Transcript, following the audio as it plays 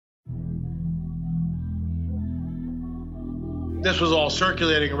This was all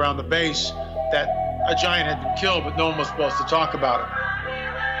circulating around the base that a giant had been killed, but no one was supposed to talk about it.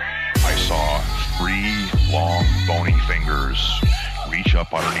 I saw 3 long, bony fingers reach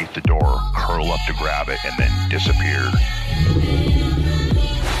up underneath the door, curl up to grab it, and then disappeared.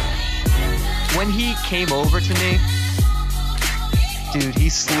 When he came over to me, dude, he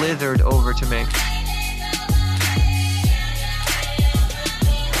slithered over to me.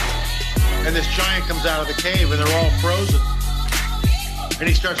 And this giant comes out of the cave, and they're all frozen. And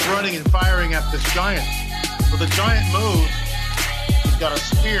he starts running and firing at this giant. Well, the giant moves. He's got a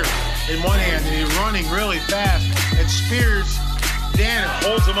spear in one hand, and he's running really fast and spears Dan and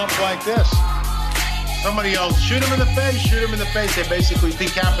holds him up like this. Somebody yells, shoot him in the face, shoot him in the face. They basically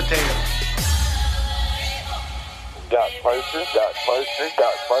decapitate him. Got closer.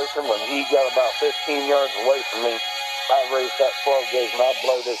 When he got about 15 yards away from me, I raised that 12 gauge and I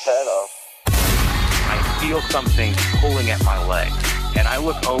blowed his head off. I feel something pulling at my leg, and I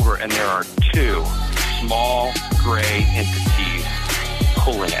look over and there are 2 small gray entities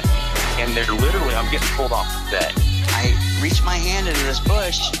pulling at me. And they're literally, I'm getting pulled off the bed. I reached my hand into this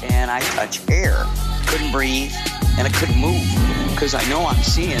bush and I touched air. Couldn't breathe and I couldn't move because I know I'm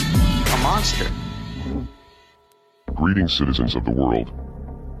seeing a monster. Greetings, citizens of the world.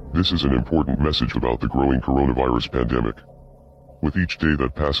 This is an important message about the growing coronavirus pandemic. With each day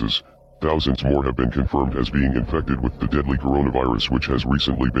that passes, thousands more have been confirmed as being infected with the deadly coronavirus, which has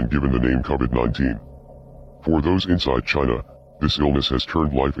recently been given the name COVID-19. For those inside China, this illness has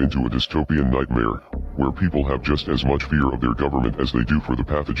turned life into a dystopian nightmare, where people have just as much fear of their government as they do for the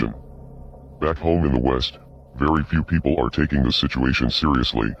pathogen. Back home in the West, very few people are taking the situation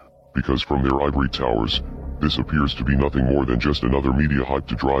seriously, because from their ivory towers, this appears to be nothing more than just another media hype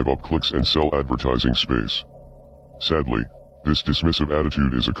to drive up clicks and sell advertising space. Sadly, this dismissive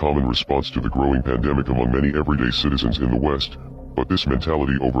attitude is a common response to the growing pandemic among many everyday citizens in the West, but this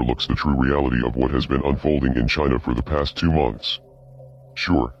mentality overlooks the true reality of what has been unfolding in China for the past 2 months.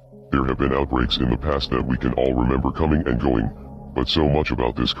 Sure, there have been outbreaks in the past that we can all remember coming and going, but so much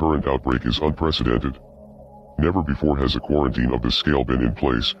about this current outbreak is unprecedented. Never before has a quarantine of this scale been in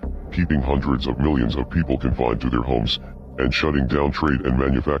place, keeping hundreds of millions of people confined to their homes, and shutting down trade and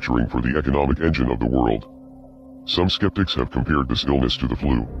manufacturing for the economic engine of the world. Some skeptics have compared this illness to the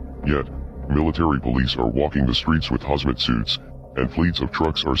flu, yet, military police are walking the streets with hazmat suits, and fleets of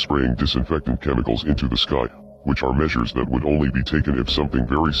trucks are spraying disinfectant chemicals into the sky, which are measures that would only be taken if something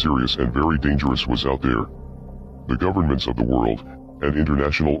very serious and very dangerous was out there. The governments of the world, and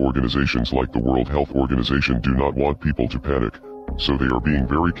international organizations like the World Health Organization do not want people to panic, so they are being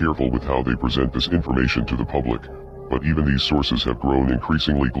very careful with how they present this information to the public. But even these sources have grown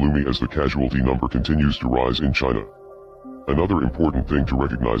increasingly gloomy as the casualty number continues to rise in China. Another important thing to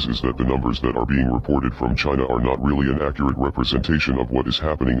recognize is that the numbers that are being reported from China are not really an accurate representation of what is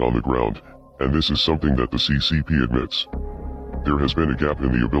happening on the ground, and this is something that the CCP admits. There has been a gap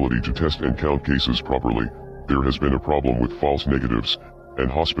in the ability to test and count cases properly. There has been a problem with false negatives, and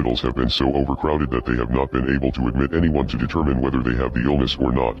hospitals have been so overcrowded that they have not been able to admit anyone to determine whether they have the illness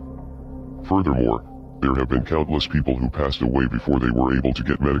or not. Furthermore, there have been countless people who passed away before they were able to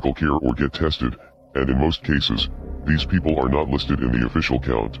get medical care or get tested, and in most cases, these people are not listed in the official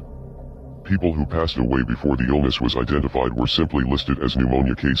count. People who passed away before the illness was identified were simply listed as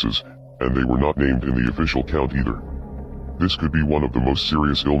pneumonia cases, and they were not named in the official count either. This could be one of the most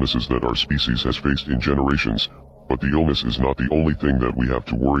serious illnesses that our species has faced in generations, but the illness is not the only thing that we have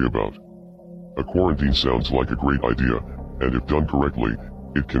to worry about. A quarantine sounds like a great idea, and if done correctly,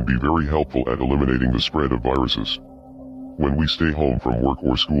 it can be very helpful at eliminating the spread of viruses. When we stay home from work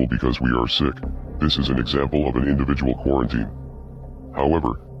or school because we are sick, this is an example of an individual quarantine.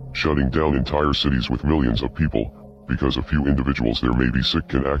 However, shutting down entire cities with millions of people, because a few individuals there may be sick,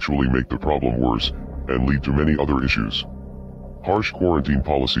 can actually make the problem worse, and lead to many other issues. Harsh quarantine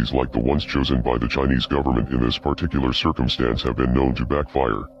policies like the ones chosen by the Chinese government in this particular circumstance have been known to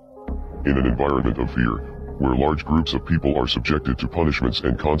backfire. In an environment of fear, where large groups of people are subjected to punishments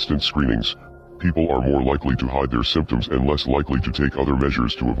and constant screenings, people are more likely to hide their symptoms and less likely to take other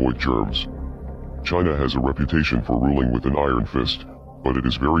measures to avoid germs. China has a reputation for ruling with an iron fist, but it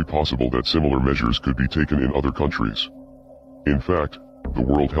is very possible that similar measures could be taken in other countries. In fact, the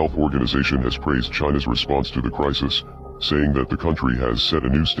World Health Organization has praised China's response to the crisis, saying that the country has set a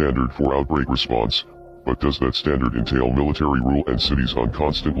new standard for outbreak response, but does that standard entail military rule and cities on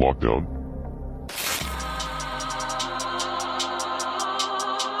constant lockdown?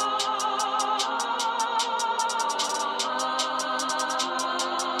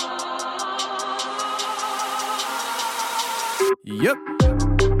 Yep.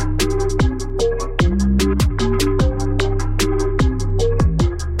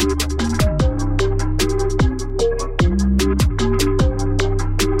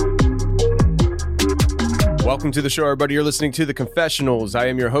 Welcome to the show, everybody. You're listening to The Confessionals. I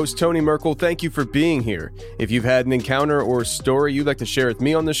am your host, Tony Merkel. Thank you for being here. If you've had an encounter or story you'd like to share with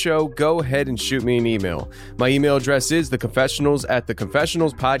me on the show, go ahead and shoot me an email. My email address is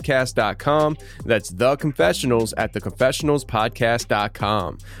theconfessionals@theconfessionalspodcast.com. That's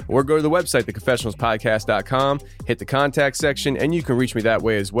theconfessionals@theconfessionalspodcast.com. Or go to the website, theconfessionalspodcast.com, hit the contact section, and you can reach me that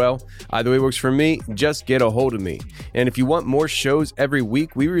way as well. Either way works for me. Just get a hold of me. And if you want more shows every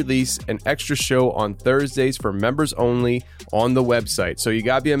week, we release an extra show on Thursdays for members only on the website. So you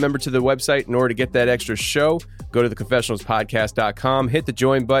got to be a member to the website in order to get that extra show. Go to theconfessionalspodcast.com, hit the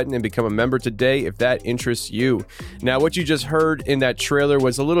join button, and become a member today if that interests you. Now, what you just heard in that trailer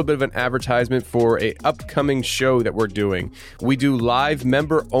was a little bit of an advertisement for an upcoming show that we're doing. We do live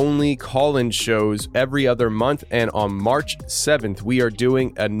member-only call-in shows every other month, and on March 7th, we are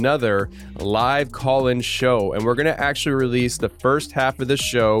doing another live call-in show, and we're going to actually release the first half of the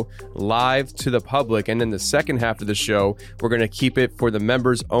show live to the public, and then the second half of the show, we're going to keep it for the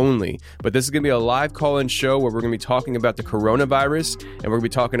members only. But this is going to be a live call-in show where we're going to be talking about the coronavirus, and we're going to be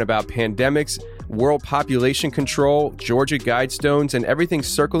talking about pandemics, world population control, Georgia Guidestones, and everything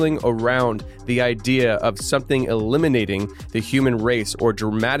circling around the idea of something eliminating the human race or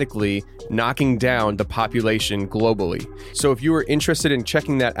dramatically knocking down the population globally. So if you are interested in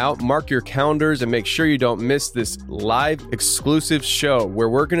checking that out, mark your calendars and make sure you don't miss this live exclusive show where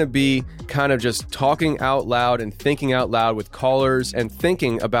we're going to be kind of just talking out loud and thinking out loud with callers and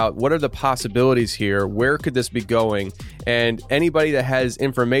thinking about what are the possibilities here, where could this be going, and anybody that has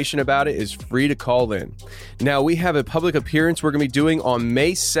information about it is free to call in. Now, we have a public appearance we're going to be doing on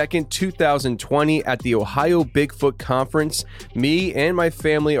May 2nd, 2020 at the Ohio Bigfoot Conference. Me and my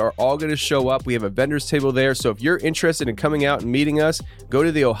family are all going to show up. We have a vendor's table there, so if you're interested in coming out and meeting us, go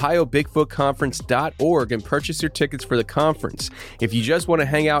to the ohiobigfootconference.org and purchase your tickets for the conference. If you just want to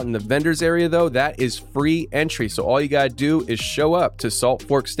hang out in the vendor's area, though, that is free entry, so all you got to do is show up to Salt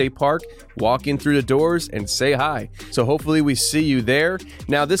Fork State Park, walk in through the doors, and say hi. So hopefully we see you there.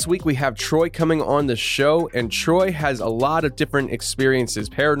 Now, this week we have Troy coming on the show, and Troy has a lot of different experiences.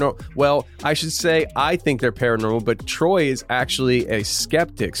 Well, I should say I think they're paranormal, but Troy is actually a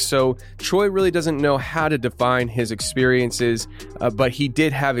skeptic. So Troy really doesn't know how to define his experiences, but he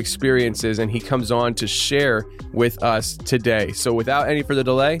did have experiences, and he comes on to share with us today. So without any further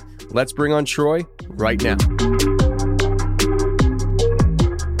delay, let's bring on Troy right now.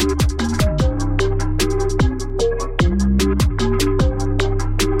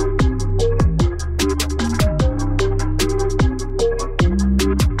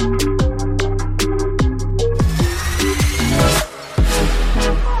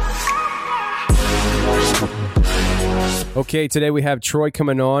 Okay, today we have Troy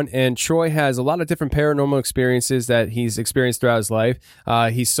coming on, and Troy has a lot of different paranormal experiences that he's experienced throughout his life.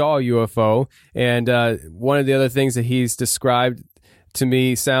 He saw a UFO, and one of the other things that he's described to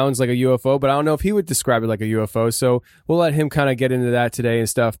me sounds like a UFO, but I don't know if he would describe it like a UFO, so we'll let him kind of get into that today and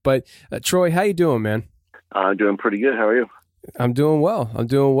stuff. But Troy, how you doing, man? I'm doing pretty good. How are you? I'm doing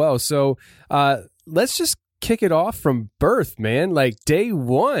well. So let's just kick it off from birth, man. Like day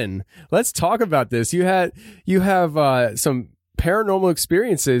one. Let's talk about this. You have some paranormal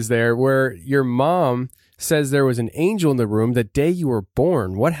experiences there where your mom says there was an angel in the room the day you were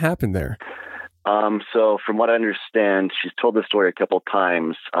born. What happened there? So from what I understand, she's told this story a couple of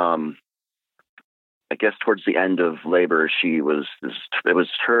times. I guess towards the end of labor, it was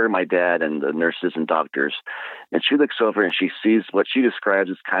her, my dad, and the nurses and doctors. And she looks over and she sees what she describes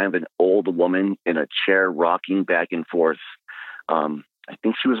as kind of an old woman in a chair rocking back and forth. I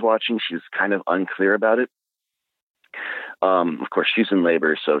think she was watching. She was kind of unclear about it. Of course, she's in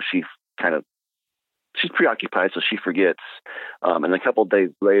labor, so she's preoccupied, so she forgets. And a couple of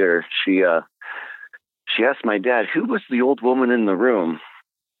days later, she asked my dad, who was the old woman in the room?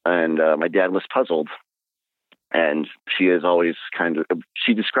 And my dad was puzzled. And she is always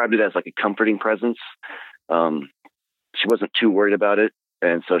she described it as like a comforting presence. She wasn't too worried about it.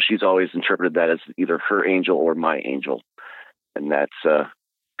 And so she's always interpreted that as either her angel or my angel. And that's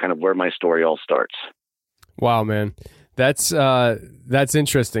kind of where my story all starts. Wow, man. That's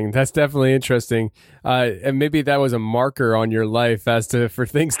interesting. That's definitely interesting. And maybe that was a marker on your life for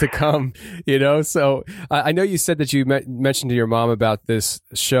things to come, you know? So I know you said that you mentioned to your mom about this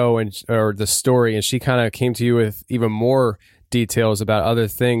show or the story, and she kind of came to you with even more details about other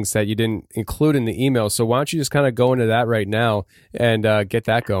things that you didn't include in the email. So why don't you just kind of go into that right now and get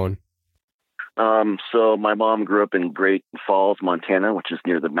that going? So my mom grew up in Great Falls, Montana, which is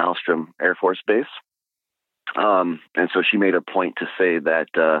near the Malmstrom Air Force Base. And so she made a point to say that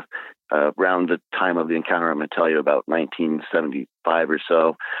around the time of the encounter I'm going to tell you about, 1975 or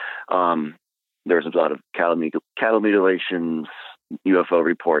so, there was a lot of cattle mutilations, UFO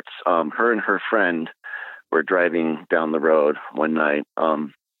reports. Her and her friend were driving down the road one night.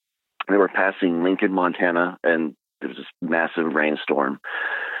 They were passing Lincoln, Montana, and there was this massive rainstorm.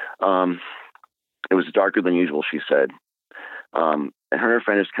 It was darker than usual, she said. And her and her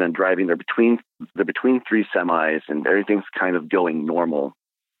friend is kind of driving. They're between three semis, and everything's kind of going normal.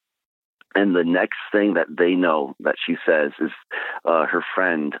 And the next thing that they know that she says is her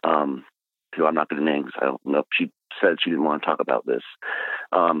friend, who I'm not going to name because I don't know. She said she didn't want to talk about this.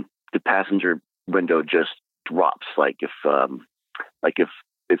 The passenger window just drops, like if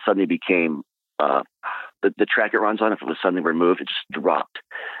it suddenly became the track it runs on. If it was suddenly removed, it just dropped,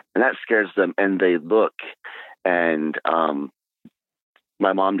 and that scares them. And they look, and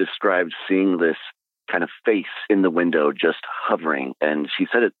my mom described seeing this kind of face in the window just hovering, and she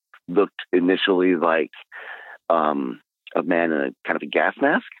said it looked initially like a man in a kind of a gas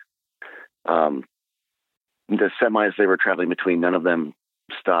mask. The semis they were traveling between, none of them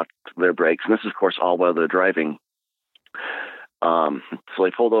stopped their brakes. And this is, of course, all while they're driving. So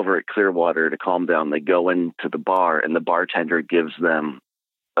they pulled over at Clearwater to calm down. They go into the bar, and the bartender gives them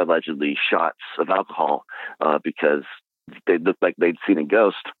allegedly shots of alcohol because they looked like they'd seen a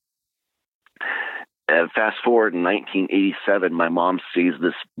ghost. And fast forward in 1987, my mom sees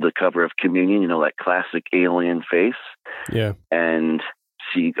the cover of Communion, that classic alien face. Yeah. And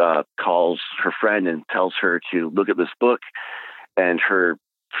she calls her friend and tells her to look at this book. And her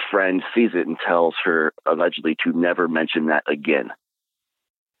friend sees it and tells her allegedly to never mention that again.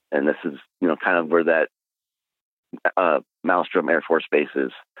 And this is, kind of where that Maelstrom Air Force Base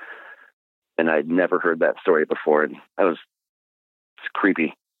is. And I'd never heard that story before. And it's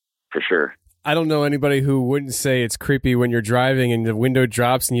creepy for sure. I don't know anybody who wouldn't say it's creepy when you're driving and the window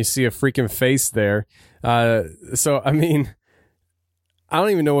drops and you see a freaking face there. So, I mean, I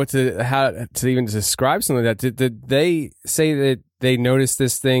don't even know how to even describe something like that. Did they say that they noticed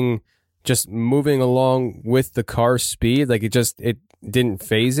this thing just moving along with the car's speed? Like it didn't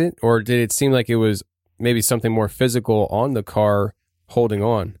phase it? Or did it seem like it was maybe something more physical on the car holding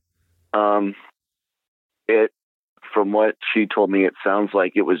on? From what she told me, it sounds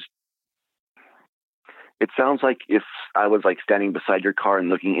like if I was like standing beside your car and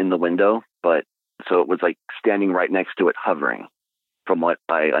looking in the window, but so it was like standing right next to it, hovering, from what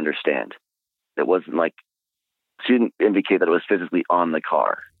I understand. It wasn't like, she didn't indicate that it was physically on the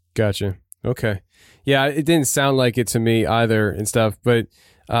car. Gotcha. Okay. Yeah, it didn't sound like it to me either and stuff, but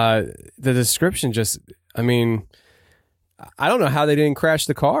the description just, I mean, I don't know how they didn't crash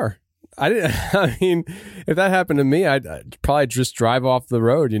the car. I mean, if that happened to me, I'd probably just drive off the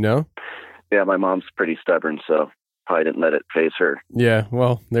road, Yeah, my mom's pretty stubborn, so probably didn't let it phase her. Yeah,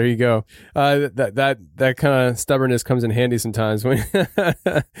 well, there you go. That kind of stubbornness comes in handy sometimes.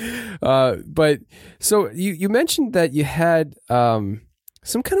 But so you mentioned that you had some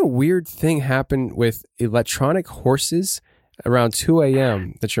kind of weird thing happen with electronic horses around 2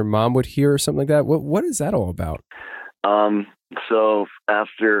 a.m. that your mom would hear or something like that. What is that all about? So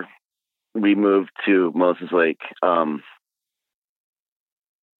after we moved to Moses Lake, I'm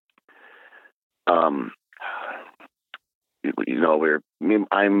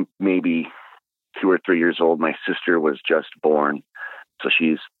maybe 2 or 3 years old. My sister was just born, so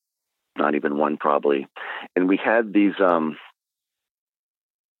she's not even one probably. And we had these, in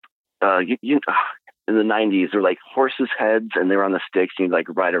the 90s, they're like horses' heads, and they're on the sticks, and you like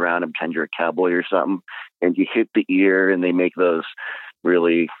ride around and pretend you're a cowboy or something, and you hit the ear, and they make those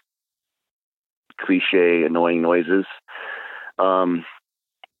really cliche, annoying noises.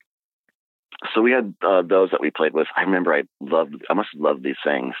 So we had those that we played with. I remember I must have loved these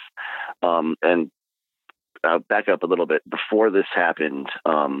things. And back up a little bit. Before this happened,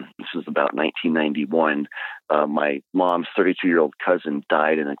 this was about 1991, my mom's 32-year-old cousin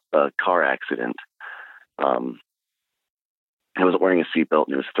died in a car accident. He wasn't wearing a seatbelt,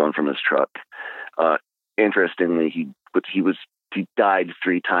 and he was thrown from his truck. Interestingly, he died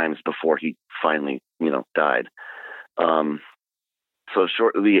 3 times before he finally, died. So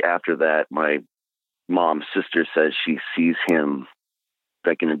shortly after that, my mom's sister says she sees him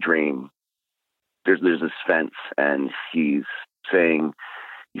like in a dream. There's this fence, and he's saying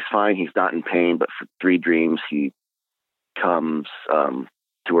he's fine, he's not in pain, but for 3 dreams he comes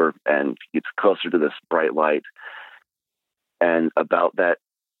to her and gets closer to this bright light. And about that,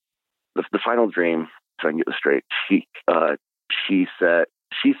 the final dream, so I can get this straight, she says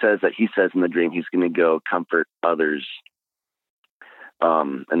that he says in the dream he's going to go comfort others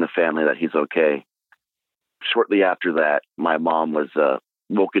in the family, that he's okay. Shortly after that, my mom was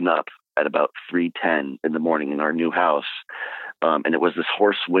woken up at about 3:10 in the morning in our new house, and it was this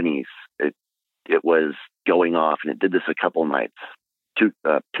horse whinnies. it was going off, and it did this a couple nights, two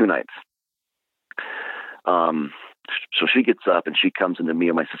nights. So she gets up and she comes into me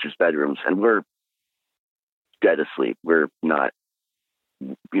and my sister's bedrooms, and we're dead asleep. We're not,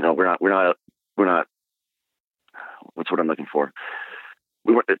 we're not, what's what I'm looking for?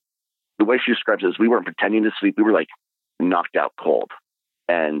 We weren't, the way she describes it is we weren't pretending to sleep. We were like knocked out cold.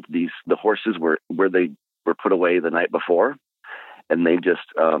 And the horses were where they were put away the night before, and they just,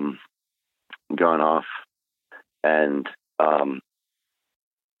 gone off. And,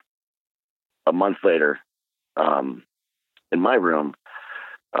 a month later, in my room,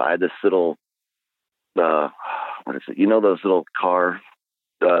 I had this little, what is it? You know, those little car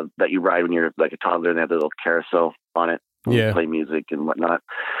that you ride when you're like a toddler, and they have the little carousel on it. Yeah. Play music and whatnot.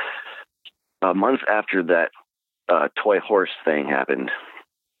 A month after that toy horse thing happened,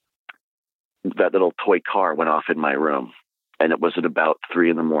 that little toy car went off in my room, and it was at about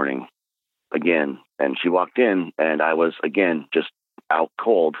 3 a.m. again. And she walked in, and I was again just out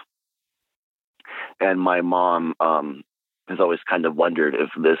cold. And my mom has always kind of wondered if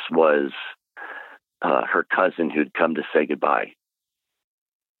this was her cousin who'd come to say goodbye,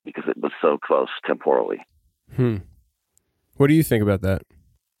 because it was so close temporally. What do you think about that?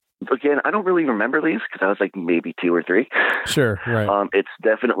 Again, I don't really remember these because I was like maybe 2 or 3. Sure, right. It's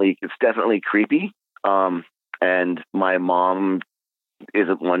definitely creepy. And my mom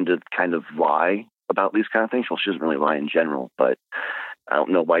isn't one to kind of lie about these kind of things. Well, she doesn't really lie in general, but I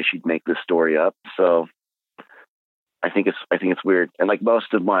don't know why she'd make this story up. So I think it's weird. And like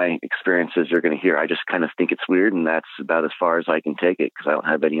most of my experiences you're going to hear, I just kind of think it's weird, and that's about as far as I can take it because I don't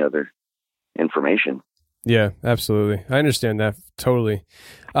have any other information. Yeah, absolutely. I understand that totally.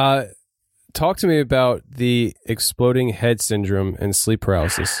 Talk to me about the exploding head syndrome and sleep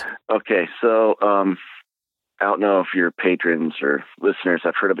paralysis. Okay, so I don't know if your patrons or listeners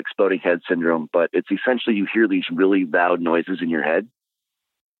have heard of exploding head syndrome, but it's essentially you hear these really loud noises in your head.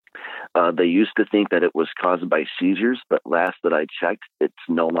 They used to think that it was caused by seizures, but last that I checked, it's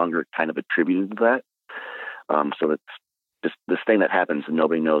no longer kind of attributed to that. So it's just this thing that happens and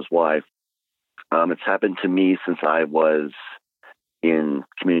nobody knows why. It's happened to me since I was in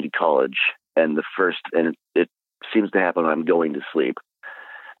community college, and it seems to happen when I'm going to sleep.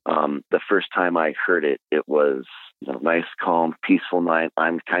 The first time I heard it, it was nice, calm, peaceful night.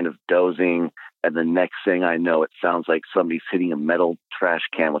 I'm kind of dozing, and the next thing I know, it sounds like somebody's hitting a metal trash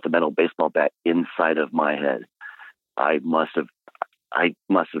can with a metal baseball bat inside of my head. I must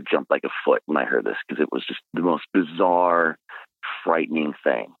have jumped like a foot when I heard this because it was just the most bizarre, frightening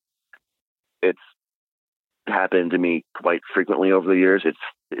thing. It's happened to me quite frequently over the years.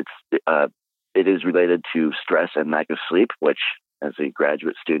 It is related to stress and lack of sleep, which, as a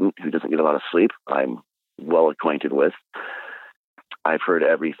graduate student who doesn't get a lot of sleep, I'm well acquainted with. I've heard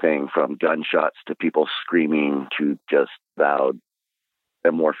everything from gunshots to people screaming to just loud,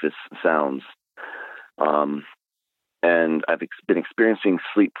 amorphous sounds. And I've been experiencing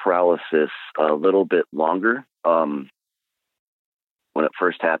sleep paralysis a little bit longer. When it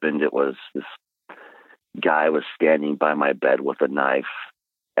first happened, it was this guy was standing by my bed with a knife,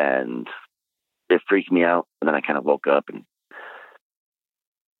 and it freaked me out. And then I kind of woke up, and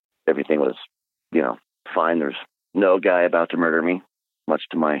everything was, fine. There's no guy about to murder me, much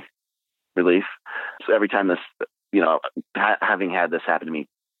to my relief. So every time this, having had this happen to me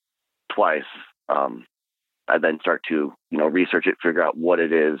twice, I then start to, research it, figure out what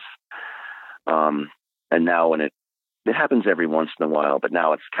it is. And now when it happens every once in a while, but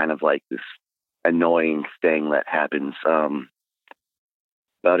now it's kind of like this annoying thing that happens.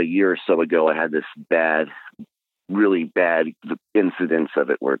 About a year or so ago, I had this really bad incidents of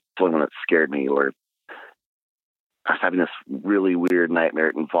it where someone that scared me, or I was having this really weird nightmare.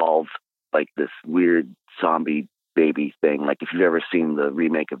 It involved like this weird zombie baby thing. Like if you've ever seen the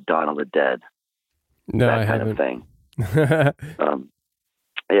remake of Dawn of the Dead, no, that I kind haven't. of thing.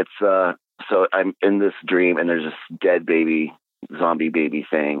 So I'm in this dream, and there's this dead baby, zombie baby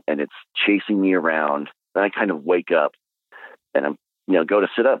thing, and it's chasing me around. Then I kind of wake up, and I'm, go to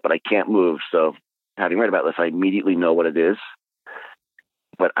sit up, but I can't move. So having read about this, I immediately know what it is,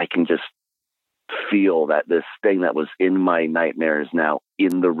 but I can just feel that this thing that was in my nightmare is now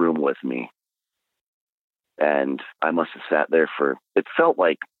in the room with me. And I must have sat there for, it felt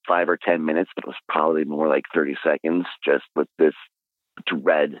like 5 or 10 minutes, but it was probably more like 30 seconds, just with this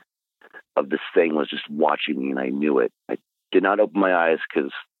dread of this thing was just watching me, and I knew it. I did not open my eyes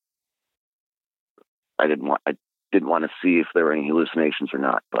because I didn't want to see if there were any hallucinations or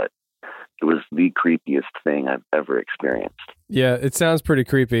not, but it was the creepiest thing I've ever experienced. Yeah, it sounds pretty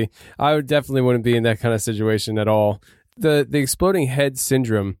creepy. I definitely wouldn't be in that kind of situation at all. the exploding head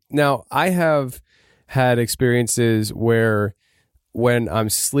syndrome. Now, I have had experiences where when I'm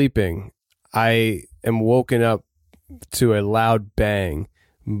sleeping, I am woken up to a loud bang,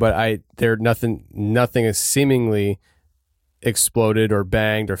 but nothing is seemingly exploded or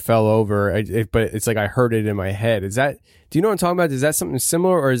banged or fell over. But it's like I heard it in my head. Do you know what I'm talking about? Is that something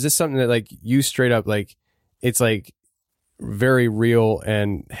similar, or is this something that like you straight up like it's like very real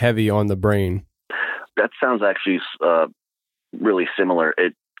and heavy on the brain? That sounds actually really similar.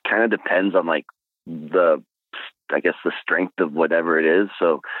 It kind of depends on like the strength of whatever it is.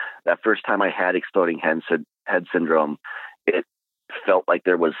 So that first time I had exploding head syndrome, it felt like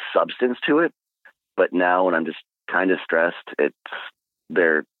there was substance to it. But now when I'm just kind of stressed,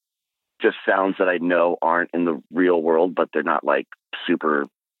 they're just sounds that I know aren't in the real world, but they're not like super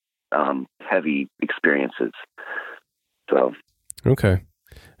heavy experiences. So. Okay.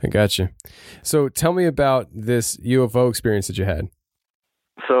 I got you. So tell me about this UFO experience that you had.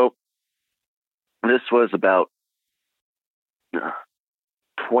 So this was about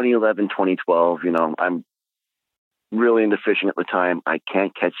 2011, 2012. You know, I'm really into fishing at the time. I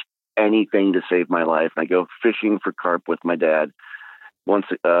can't catch anything to save my life. I go fishing for carp with my dad. Once,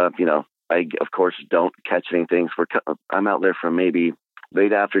 I, of course, don't catch anything. So I'm out there from maybe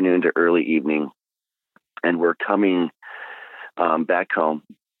late afternoon to early evening, and we're coming back home.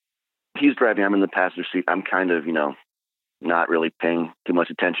 He's driving. I'm in the passenger seat. I'm kind of, not really paying too much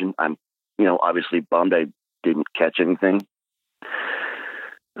attention. I'm, obviously bummed I didn't catch anything.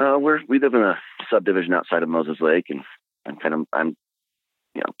 We live in a subdivision outside of Moses Lake, and I'm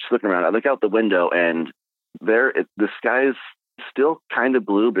just looking around. I look out the window, and the sky is still kind of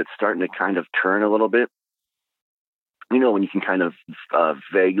blue, but it's starting to kind of turn a little bit. When you can kind of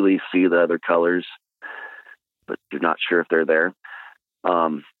vaguely see the other colors, but you're not sure if they're there.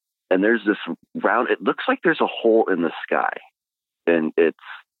 And there's this round. It looks like there's a hole in the sky, and it's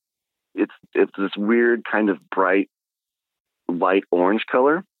this weird kind of bright light orange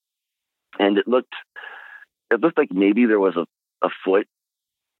color, and it looked like maybe there was a foot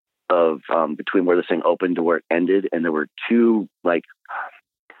of between where this thing opened to where it ended, and there were two, like,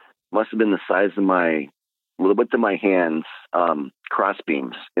 must have been the size of a little bit to my hands, cross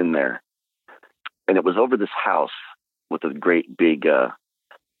beams in there, and it was over this house with a great big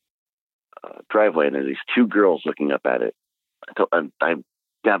driveway, and there's these two girls looking up at it. I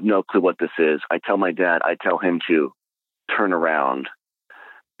have no clue what this is. I tell my dad, I tell him to turn around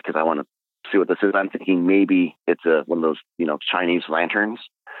because I want to see what this is. I'm thinking maybe it's one of those, Chinese lanterns,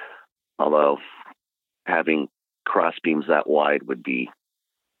 although having cross beams that wide would be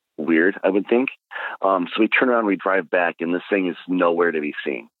weird, I would think. So we turn around, we drive back, and this thing is nowhere to be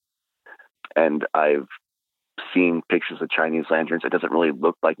seen. And I've seen pictures of Chinese lanterns. It doesn't really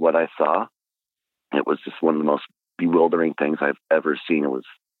look like what I saw. It was just one of the most bewildering things I've ever seen. It was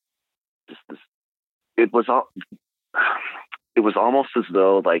just this. It was almost as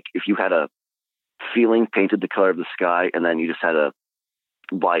though, like, if you had a ceiling painted the color of the sky, and then you just had a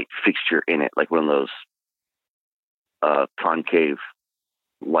light fixture in it, like one of those concave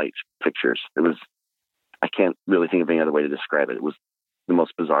light fixtures. It was. I can't really think of any other way to describe it. It was the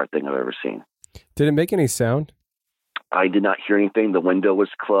most bizarre thing I've ever seen. Did it make any sound? I did not hear anything. The window was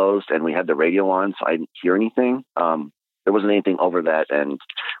closed, and we had the radio on, so I didn't hear anything. There wasn't anything over that, and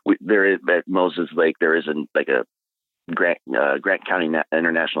there is at Moses Lake. There is a Grant County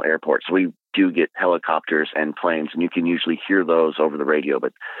International Airport, so we do get helicopters and planes, and you can usually hear those over the radio.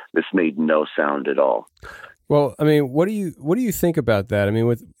 But this made no sound at all. Well, I mean, what do you think about that? I mean,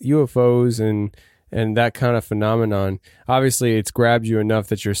 with UFOs and that kind of phenomenon, obviously it's grabbed you enough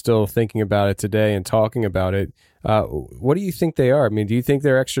that you're still thinking about it today and talking about it. What do you think they are? I mean, do you think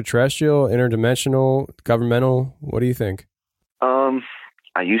they're extraterrestrial, interdimensional, governmental? What do you think?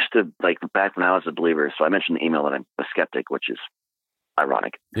 I used to, like, back when I was a believer, so I mentioned the email that I'm a skeptic, which is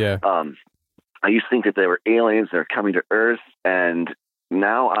ironic. Yeah. I used to think that they were aliens that are coming to Earth, and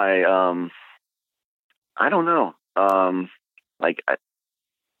now I don't know.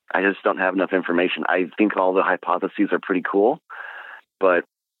 I just don't have enough information. I think all the hypotheses are pretty cool, but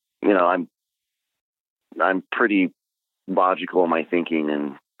I'm pretty logical in my thinking,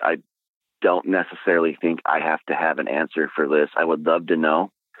 and I don't necessarily think I have to have an answer for this. I would love to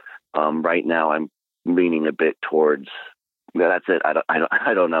know. Right now, I'm leaning a bit towards. That's it. I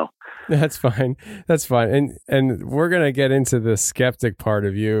don't know. That's fine. That's fine. And we're gonna get into the skeptic part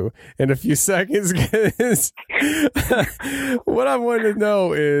of you in a few seconds. What I want to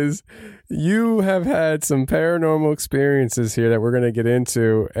know is, you have had some paranormal experiences here that we're gonna get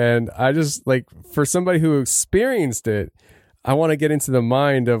into, and I just, like, for somebody who experienced it, I want to get into the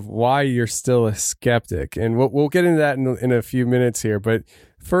mind of why you're still a skeptic, and we'll get into that in a few minutes here. But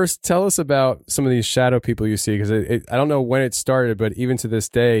first, tell us about some of these shadow people you see, because I don't know when it started, but even to this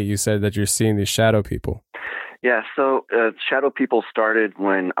day, you said that you're seeing these shadow people. Yeah, so shadow people started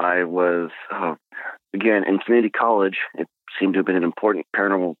when I was, again, in community college. It seemed to have been an important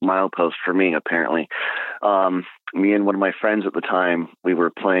paranormal milepost for me, apparently. Me and one of my friends at the time, we were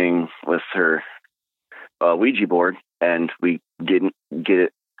playing with her Ouija board, and we didn't get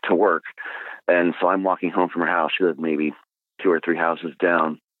it to work. And so I'm walking home from her house. She lived maybe 2 or 3 houses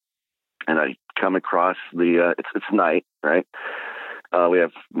down. And I come across it's night, right? We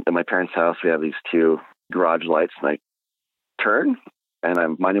have, at my parents' house, we have these 2 garage lights, and I turn and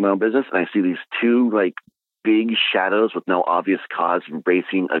I'm minding my own business, and I see these 2 like big shadows with no obvious cause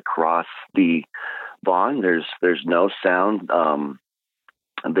racing across the lawn. There's no sound.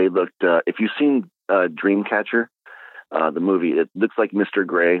 They looked, if you've seen Dreamcatcher, the movie, it looks like Mr.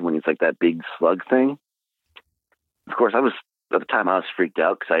 Gray when he's like that big slug thing. Of course, at the time I was freaked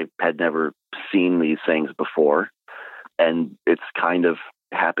out because I had never seen these things before, and it's kind of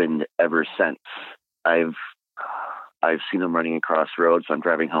happened ever since. I've seen them running across roads. I'm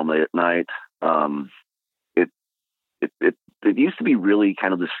driving home late at night. It used to be really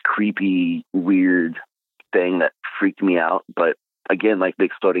kind of this creepy, weird thing that freaked me out. But again, like the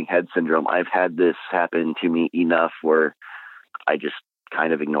exploding head syndrome, I've had this happen to me enough where I just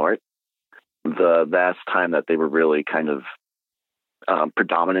kind of ignore it. The last time that they were really kind of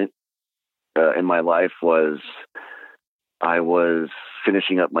predominant in my life was I was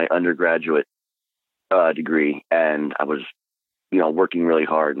finishing up my undergraduate degree, and I was, working really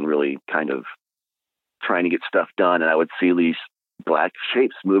hard and really kind of trying to get stuff done. And I would see these black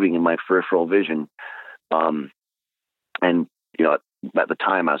shapes moving in my peripheral vision. And, at the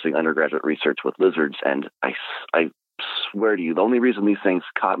time I was doing undergraduate research with lizards, and I swear to you, the only reason these things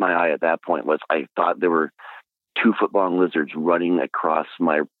caught my eye at that point was I thought there were 2-foot-long lizards running across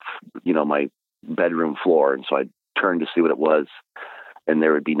my bedroom floor. And so I turned to see what it was, and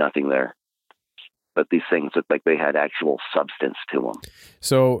there would be nothing there. But these things looked like they had actual substance to them.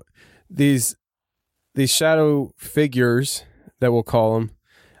 So these shadow figures that we'll call them,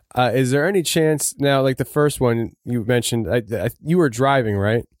 is there any chance now, like the first one you mentioned, you were driving,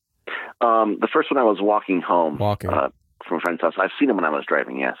 right? The first one I was walking home from a friend's house. I've seen them when I was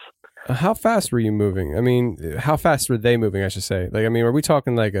driving, yes. How fast were you moving? I mean, how fast were they moving, I should say? Like, I mean, are we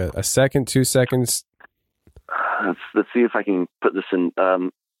talking like a second, 2 seconds? Let's see if I can put this in.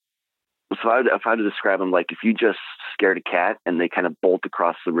 So if I had to describe them, like if you just scared a cat and they kind of bolt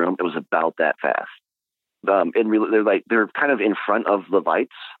across the room, it was about that fast. They're kind of in front of the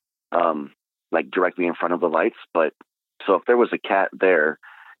lights, like directly in front of the lights. But so if there was a cat there,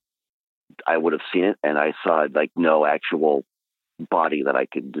 I would have seen it, and I saw like no actual body that I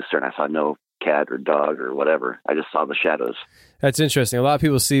could discern. I saw no cat or dog or whatever. I just saw the shadows. That's interesting. A lot of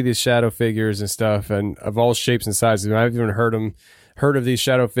people see these shadow figures and stuff, and of all shapes and sizes. I've even heard of these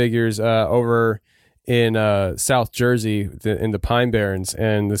shadow figures over in South Jersey in the Pine Barrens.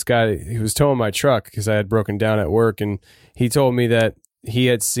 And this guy, he was towing my truck because I had broken down at work, and he told me that he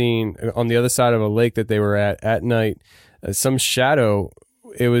had seen on the other side of a lake that they were at night, some shadow.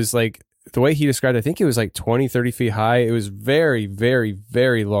 It was like, the way he described it, I think it was like 20, 30 feet high. It was very, very,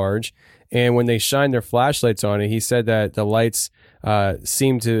 very large. And when they shined their flashlights on it, he said that the light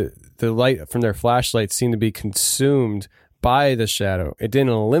from their flashlights seemed to be consumed by the shadow. It didn't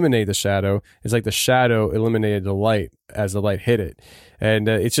eliminate the shadow. It's like the shadow eliminated the light as the light hit it. And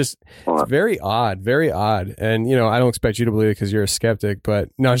it's very odd, very odd. And, I don't expect you to believe it because you're a skeptic, but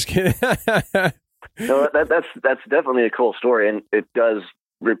no, I'm just kidding. No, that's definitely a cool story. And it does,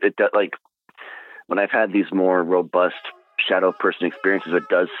 like when I've had these more robust shadow person experiences, it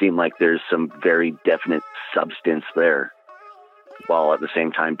does seem like there's some very definite substance there, while at the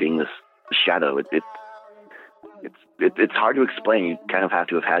same time being this shadow. It's hard to explain. You kind of have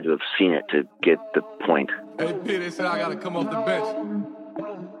to have seen it to get the point. Hey, P, they said I gotta come off the bench.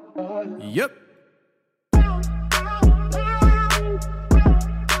 Yep.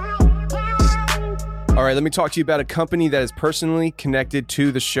 All right, let me talk to you about a company that is personally connected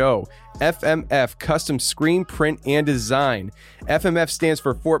to the show. FMF, Custom Screen, Print, and Design. FMF stands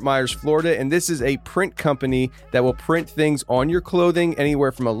for Fort Myers, Florida, and this is a print company that will print things on your clothing,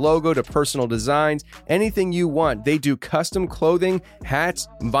 anywhere from a logo to personal designs, anything you want. They do custom clothing, hats,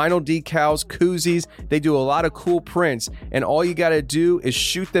 vinyl decals, koozies. They do a lot of cool prints, and all you got to do is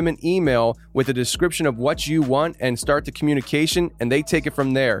shoot them an email with a description of what you want and start the communication, and they take it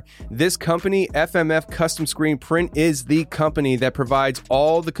from there. This company, FMF Custom Screen Print, is the company that provides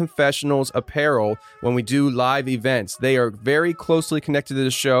all the confessions Professionals Apparel when we do live events. They are very closely connected to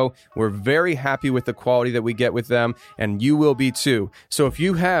the show. We're very happy with the quality that we get with them, and you will be too. So if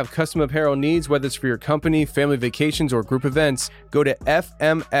you have custom apparel needs, whether it's for your company, family vacations, or group events, go to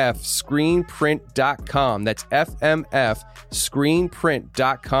fmfscreenprint.com. That's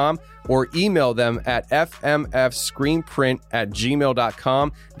fmfscreenprint.com, or email them at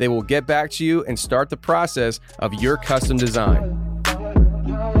fmfscreenprint@gmail.com. They will get back to you and start the process of your custom design.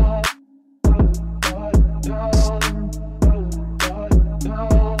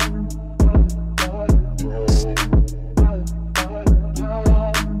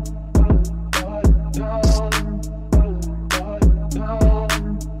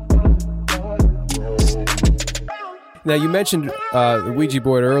 Now, you mentioned the Ouija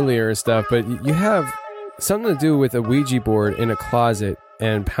board earlier and stuff, but you have something to do with a Ouija board in a closet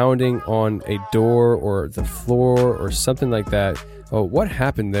and pounding on a door or the floor or something like that. Oh, what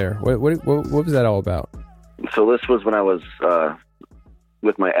happened there? What was that all about? So this was when I was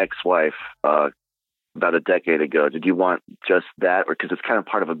with my ex-wife about a decade ago. Did you want just that, or because it's kind of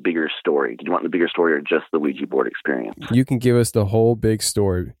part of a bigger story? Did you want the bigger story or just the Ouija board experience? You can give us the whole big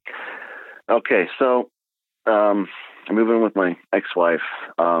story. Okay, so I moved in with my ex-wife,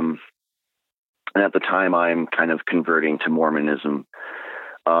 and at the time I'm kind of converting to Mormonism.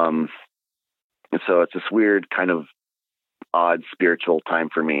 And so it's this weird kind of odd spiritual time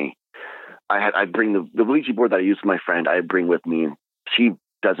for me. I'd bring the Ouija board that I use with my friend, I bring with me. She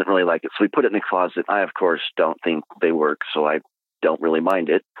doesn't really like it, so we put it in the closet. I, of course, don't think they work, so I don't really mind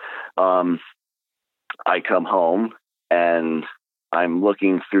it. I come home, and I'm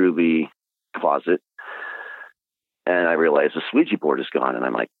looking through the closet, and I realize the Ouija board is gone, and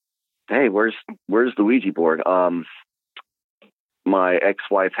I'm like, hey, where's the Ouija board? My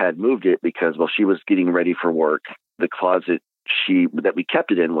ex-wife had moved it because while she was getting ready for work, the closet that we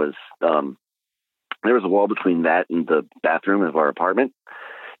kept it in was, there was a wall between that and the bathroom of our apartment.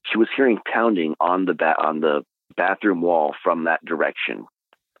 She was hearing pounding on the bathroom wall from that direction,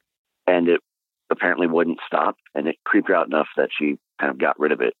 and it apparently wouldn't stop, and it creeped her out enough that she kind of got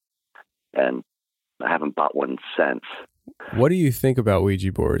rid of it, and I haven't bought one since. What do you think about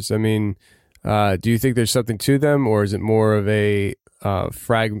Ouija boards? I mean, do you think there's something to them, or is it more of a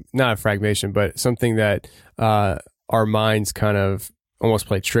not a fragmentation, but something that our minds kind of almost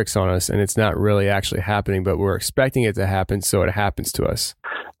play tricks on us, and it's not really actually happening, but we're expecting it to happen, so it happens to us?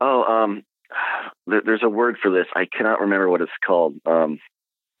 There's a word for this. I cannot remember what it's called. So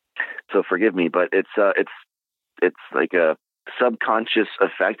forgive me, but it's like a subconscious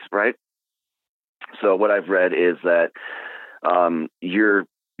effect, right? So what I've read is that you're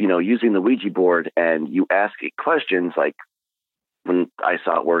using the Ouija board, and you ask it questions. Like when I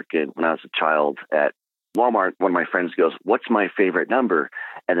saw it work when I was a child at Walmart, one of my friends goes, "What's my favorite number?"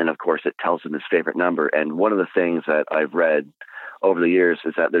 And then, of course, it tells him his favorite number. And one of the things that I've read over the years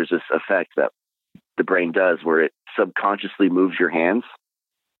is that there's this effect that the brain does where it subconsciously moves your hands.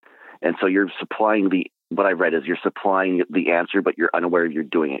 And so you're supplying what I read is you're supplying the answer, but you're unaware you're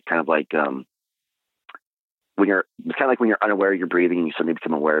doing it. Kind of like when you're unaware you're breathing, and you suddenly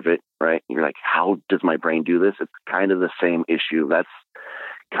become aware of it, right? You're like, how does my brain do this? It's kind of the same issue. That's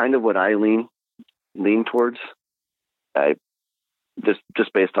kind of what I lean towards. I just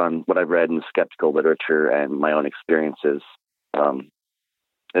based on what I've read in skeptical literature and my own experiences.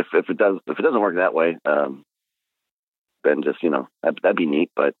 If it doesn't work that way, then just that'd be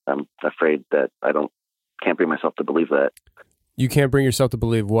neat. But I'm afraid that can't bring myself to believe that. You can't bring yourself to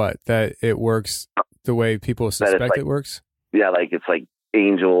believe what? That it works the way people suspect it works? Yeah, like it's like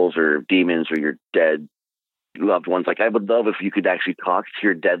angels or demons or your dead loved ones. Like I would love if you could actually talk to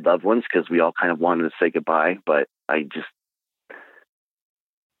your dead loved ones, because we all kind of wanted to say goodbye. But I just,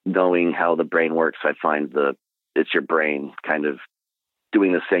 knowing how the brain works, I find it's your brain kind of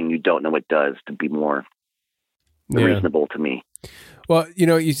doing this thing you don't know it does to be more reasonable to me. Well,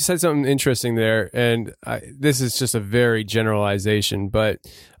 you said something interesting there, and this is just a very generalization, but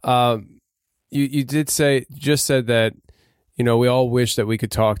you just said that, we all wish that we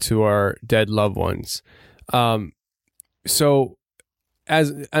could talk to our dead loved ones. So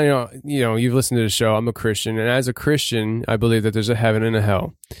as I you've listened to the show, I'm a Christian, and as a Christian, I believe that there's a heaven and a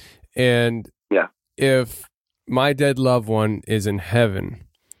hell. And if my dead loved one is in heaven,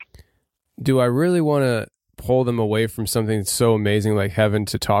 do I really want to pull them away from something so amazing like heaven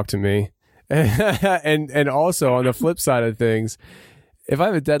to talk to me? and also on the flip side of things, if I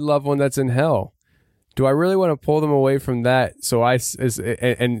have a dead loved one that's in hell, do I really want to pull them away from that? So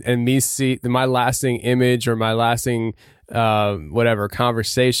me see my lasting image or my lasting whatever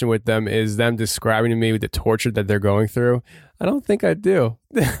conversation with them is them describing to me the torture that they're going through. I don't think I do.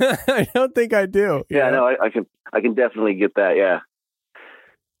 I don't think I do. Yeah, no, I can definitely get that. Yeah.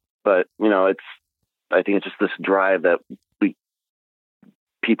 But, I think it's just this drive that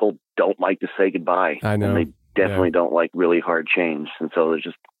people don't like to say goodbye. I know. And they definitely don't like really hard change. And so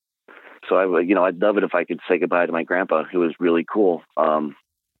I'd love it if I could say goodbye to my grandpa, who was really cool. I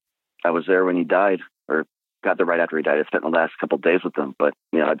was there when he died, or got there right after he died. I spent the last couple of days with him, but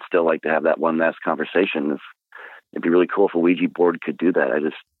I'd still like to have that one last conversation. It'd be really cool if a Ouija board could do that. I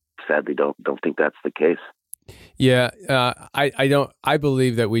just sadly don't think that's the case. Yeah, I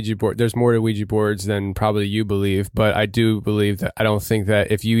believe that Ouija board, there's more to Ouija boards than probably you believe, but I do believe that I don't think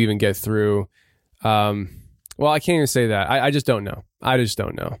that if you even get through, well, I can't even say that. I just don't know.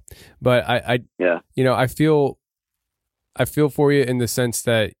 But I feel for you in the sense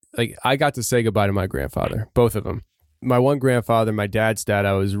that, like, I got to say goodbye to my grandfather, both of them. My one grandfather, my dad's dad,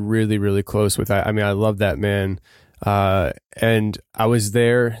 I was really, really close with. I love that man. And I was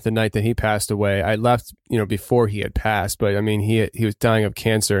there the night that he passed away. I left, before he had passed, but he was dying of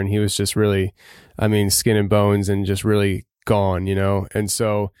cancer, and he was just really, skin and bones and just really gone, And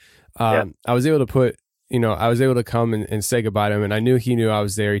so, I was able to come and say goodbye to him, and I knew he knew I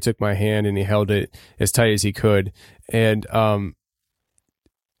was there. He took my hand and he held it as tight as he could. And,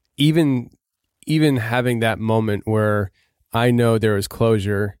 even having that moment where I know there was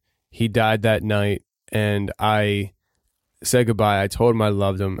closure, he died that night, and I said goodbye. I told him I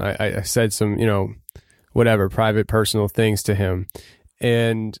loved him. I said some, whatever, private, personal things to him.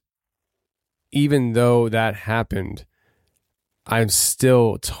 And even though that happened, I'm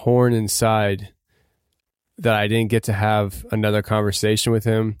still torn inside that I didn't get to have another conversation with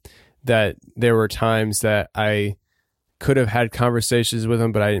him, that there were times that I could have had conversations with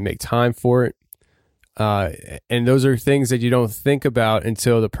him, but I didn't make time for it. And those are things that you don't think about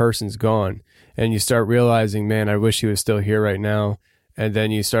until the person's gone, and you start realizing, man, I wish he was still here right now. And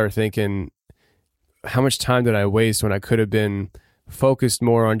then you start thinking, how much time did I waste when I could have been focused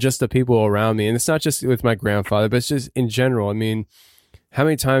more on just the people around me? And it's not just with my grandfather, but it's just in general. How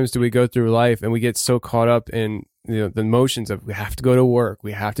many times do we go through life and we get so caught up in the motions of, we have to go to work,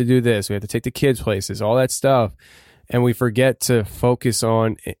 we have to do this, we have to take the kids places, all that stuff, and we forget to focus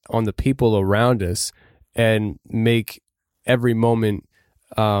on the people around us and make every moment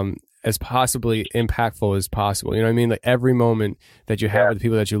as possibly impactful as possible. You know what I mean? Like, every moment that you have with the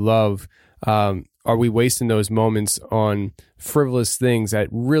people that you love, are we wasting those moments on frivolous things that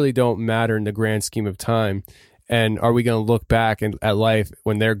really don't matter in the grand scheme of time? And are we going to look back at life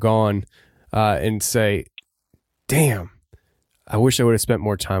when they're gone and say, damn, I wish I would have spent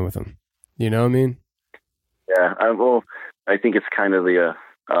more time with them? You know what I mean? Yeah. I think it's kind of the,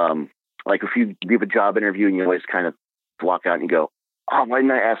 like, if you give a job interview and you always kind of walk out and you go, oh, why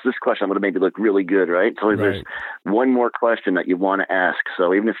didn't I ask this question? I'm going to make it look really good, right? So there's one more question that you want to ask.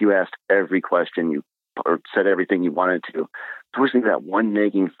 So even if you asked every question or said everything you wanted to, there's always that one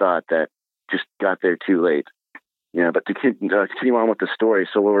nagging thought that just got there too late. But to continue on with the story.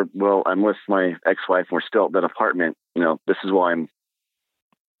 So I'm with my ex-wife, and we're still at that apartment. This is why I'm,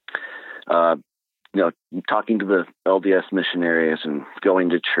 talking to the LDS missionaries and going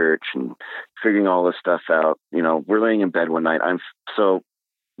to church and figuring all this stuff out. We're laying in bed one night. I'm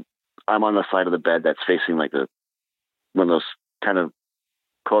on the side of the bed that's facing like one of those kind of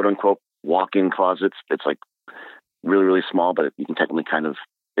quote unquote walk-in closets. It's like really, really small, but you can technically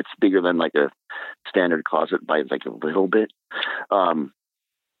it's bigger than like a standard closet by like a little bit.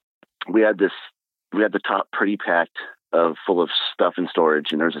 We had the top pretty packed full of stuff in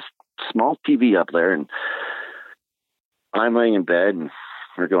storage, and there's this small TV up there, and I'm laying in bed and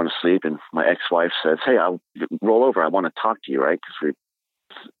we're going to sleep, and my ex-wife says, hey, I'll roll over. I want to talk to you, right? Because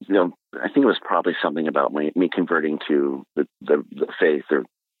I think it was probably something about me converting to the faith or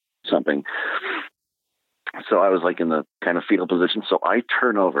something. So I was like in the kind of fetal position. So I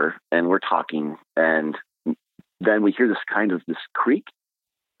turn over and we're talking, and then we hear this creak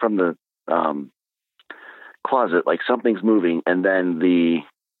from the closet, like something's moving, and then the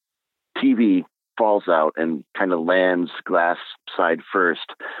TV falls out and kind of lands glass side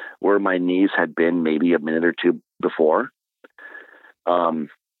first where my knees had been maybe a minute or two before. And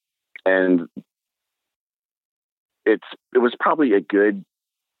it was probably a good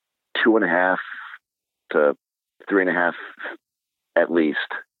 2.5 to 3.5 at least.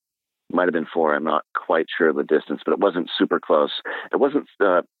 Might have been 4. I'm not quite sure of the distance, but it wasn't super close. It wasn't,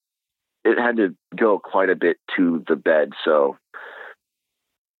 it had to go quite a bit to the bed. So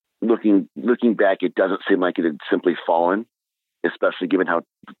looking back, it doesn't seem like it had simply fallen, especially given how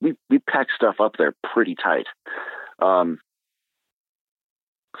we packed stuff up there pretty tight. So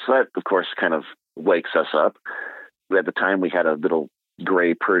that, of course, kind of wakes us up. at the time we had a little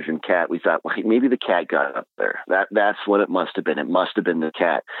gray Persian cat. We thought, well, maybe the cat got up there. That's what it must have been. It must have been the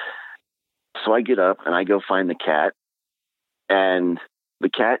cat. So I get up and I go find the cat, and the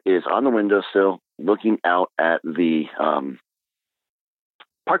cat is on the windowsill looking out at the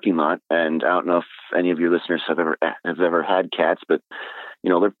parking lot. And I don't know if any of your listeners have ever had cats, but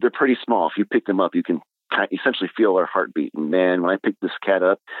they're pretty small. If you pick them up, you can essentially feel their heartbeat. And man, when I picked this cat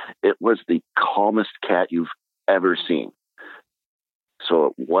up, it was the calmest cat you've ever seen. So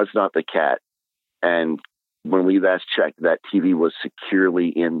it was not the cat. And when we last checked, that TV was securely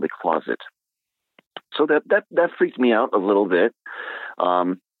in the closet. So that freaked me out a little bit.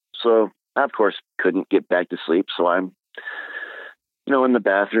 So I, of course, couldn't get back to sleep. So I'm, in the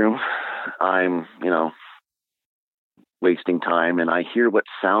bathroom, I'm, wasting time, and I hear what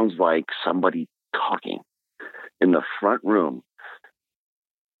sounds like somebody talking in the front room.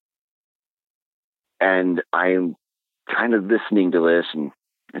 And I'm kind of listening to this, and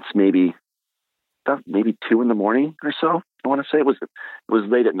it's maybe 2 a.m. or so. I want to say it was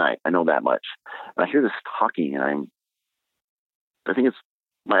late at night. I know that much. And I hear this talking, and I think it's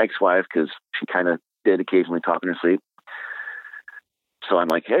my ex-wife, because she kind of did occasionally talk in her sleep. So I'm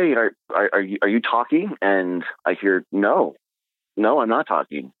like, hey, are you talking? And I hear, no, I'm not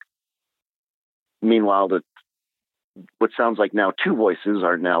talking. Meanwhile, what sounds like now 2 voices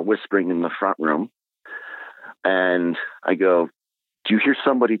are now whispering in the front room. And I go, do you hear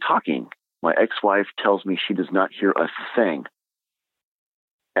somebody talking? My ex-wife tells me she does not hear a thing.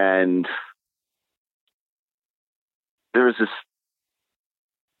 And there was this,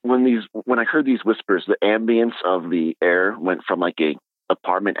 when I heard these whispers, the ambience of the air went from like a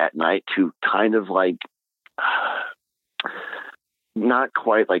apartment at night to kind of like, not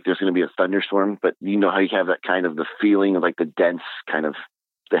quite like there's going to be a thunderstorm, but you know how you have that kind of the feeling of like the dense kind of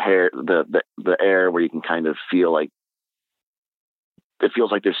the air where you can kind of feel like it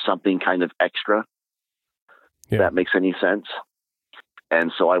feels like there's something kind of extra. Yeah. If that makes any sense.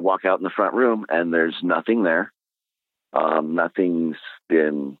 And so I walk out in the front room, and there's nothing there. Nothing's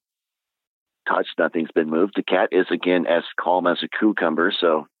been touched. Nothing's been moved. The cat is, again, as calm as a cucumber.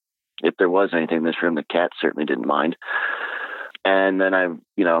 So if there was anything in this room, the cat certainly didn't mind. And then I,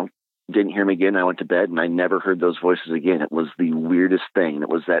 didn't hear him again. I went to bed, and I never heard those voices again. It was the weirdest thing. It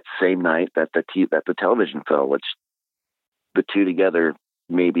was that same night that the television fell, which the two together,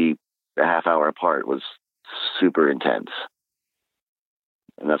 maybe a half hour apart, was super intense.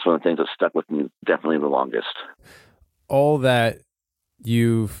 And that's one of the things that stuck with me definitely the longest. All that,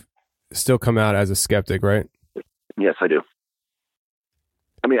 you've still come out as a skeptic, right? Yes, I do.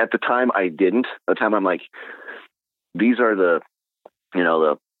 I mean, at the time I didn't. At the time I'm like, these are the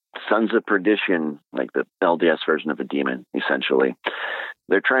sons of perdition, like the LDS version of a demon, essentially.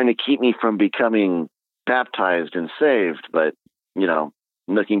 They're trying to keep me from becoming baptized and saved. But,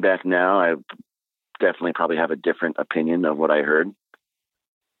 looking back now, I definitely probably have a different opinion of what I heard.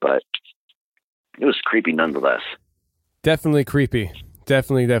 But it was creepy nonetheless. Definitely creepy.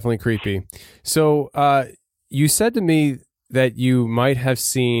 Definitely creepy. So you said to me that you might have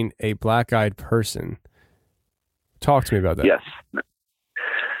seen a black-eyed person. Talk to me about that. Yes.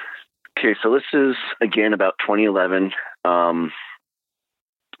 Okay, so this is, again, about 2011.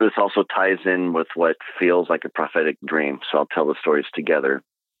 This also ties in with what feels like a prophetic dream, so I'll tell the stories together.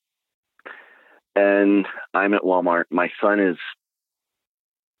 And I'm at Walmart. My son is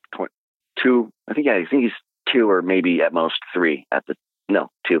 2. I think he's 2 or maybe at most 3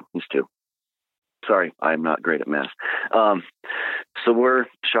 no, 2. He's 2. Sorry, I'm not great at math. So we're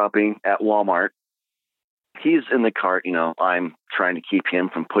shopping at Walmart. He's in the cart, I'm trying to keep him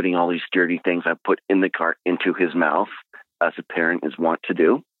from putting all these dirty things I put in the cart into his mouth, as a parent is wont to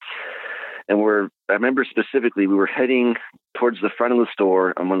do. And I remember specifically, we were heading towards the front of the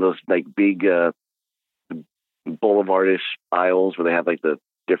store on one of those like big boulevardish aisles where they have like the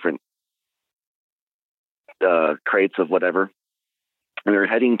different crates of whatever. And we were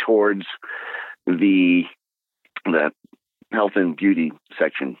heading towards the health and beauty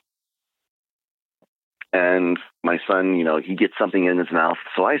section. And my son, he gets something in his mouth.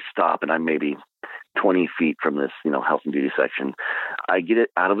 So I stop, and I'm maybe 20 feet from this, health and beauty section. I get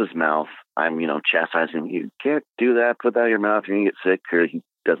it out of his mouth. I'm, chastising him. You can't do that. Put that out of your mouth. You're going to get sick. Or he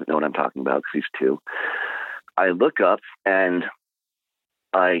doesn't know what I'm talking about because he's 2. I look up, and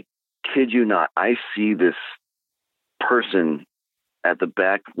I kid you not, I see this person at the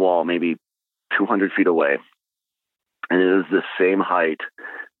back wall, maybe 200 feet away. And it is the same height,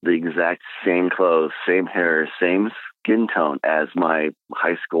 the exact same clothes, same hair, same skin tone as my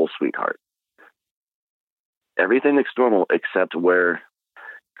high school sweetheart. Everything looks normal except where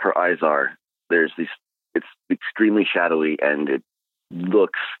her eyes are. There's these it's extremely shadowy and it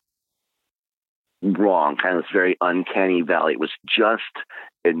looks wrong, kind of this very uncanny valley. It was just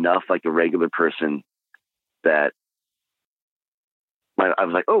enough like a regular person that I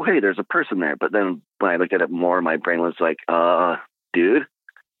was like, oh, hey, there's a person there. But then when I looked at it more, my brain was like, dude,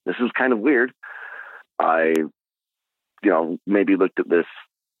 this is kind of weird. I, maybe looked at this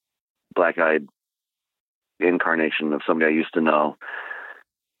black-eyed incarnation of somebody I used to know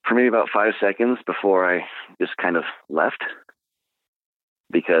for maybe about 5 seconds before I just kind of left,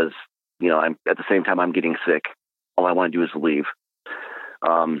 because I'm at the same time I'm getting sick. All I want to do is leave.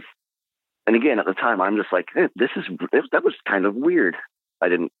 And again, at the time, I'm just like, hey, that was kind of weird. I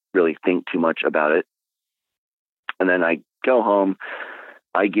didn't really think too much about it. And then I go home,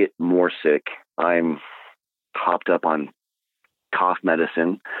 I get more sick. I'm hopped up on cough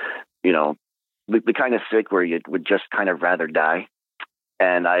medicine, the kind of sick where you would just kind of rather die.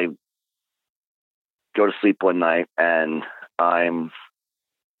 And I go to sleep one night and I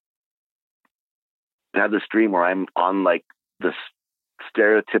have this dream where I'm on like this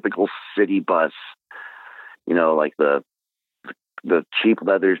stereotypical city bus, like the cheap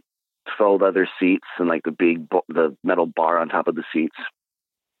faux leather seats and like the metal bar on top of the seats.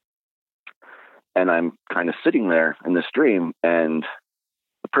 And I'm kind of sitting there in this dream, and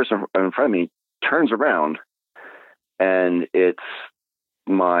the person in front of me turns around, and it's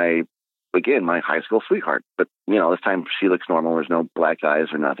my high school sweetheart. But, this time she looks normal. There's no black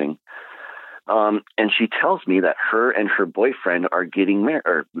eyes or nothing. And she tells me that her and her boyfriend are getting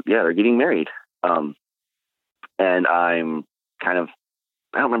married. They're getting married. And I'm kind of,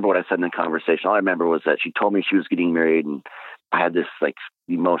 I don't remember what I said in the conversation. All I remember was that she told me she was getting married, and I had this like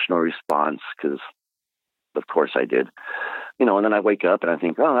emotional response because, of course, I did. And then I wake up and I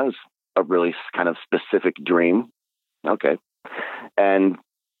think, oh, that was a really kind of specific dream. Okay. And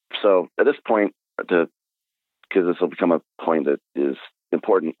so at this point, because this will become a point that is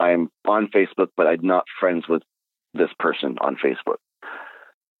important, I'm on Facebook, but I'm not friends with this person on Facebook.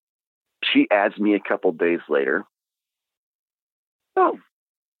 She adds me a couple days later. Oh,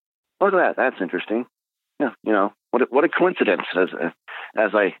 look at that. That's interesting. Yeah, what a coincidence,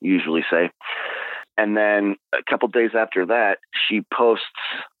 as I usually say. And then a couple days after that, she posts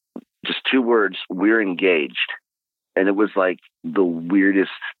just 2 words, "We're engaged." And it was like the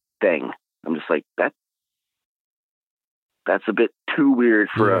weirdest thing. I'm just like, that's a bit too weird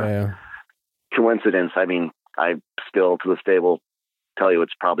for a coincidence. I mean, I still to this day will tell you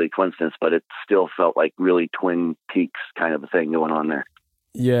it's probably a coincidence, but it still felt like really Twin Peaks kind of a thing going on there.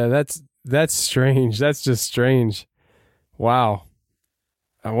 Yeah, that's strange. That's just strange. Wow.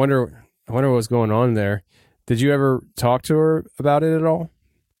 I wonder what was going on there. Did you ever talk to her about it at all?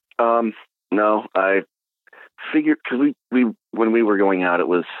 No, I figured, because we when we were going out, it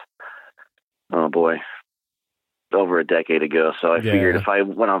was, oh boy, over a decade ago. So I figured if I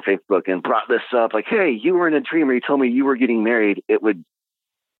went on Facebook and brought this up, like, hey, you were in a dream or you told me you were getting married,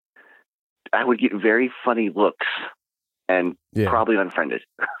 I would get very funny looks and probably unfriended.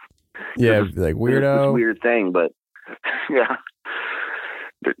 Yeah, like weirdo. This weird thing, but yeah.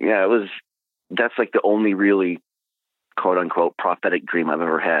 But yeah, that's like the only really quote unquote prophetic dream I've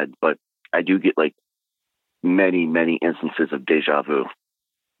ever had. But I do get like many, many instances of deja vu,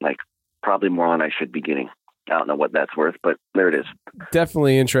 like probably more than I should be getting. I don't know what that's worth, but there it is.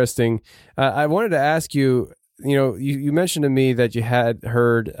 Definitely interesting. I wanted to ask you, you mentioned to me that you had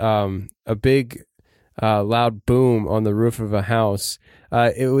heard a big loud boom on the roof of a house.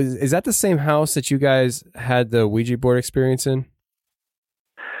 Is that the same house that you guys had the Ouija board experience in?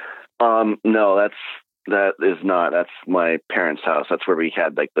 No, that is not. That's my parents' house. That's where we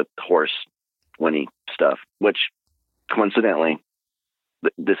had like the horse whinny stuff, which coincidentally,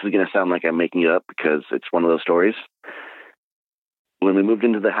 this is going to sound like I'm making it up because it's one of those stories. When we moved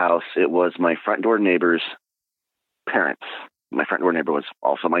into the house, it was my front door neighbor's parents. My front door neighbor was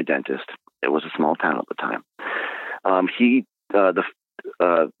also my dentist. It was a small town at the time.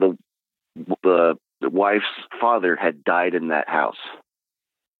 The wife's father had died in that house.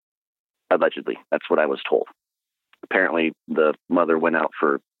 Allegedly, that's what I was told. Apparently, the wife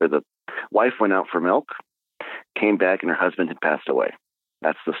went out for milk, came back, and her husband had passed away.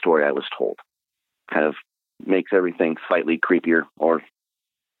 That's the story I was told. Kind of makes everything slightly creepier or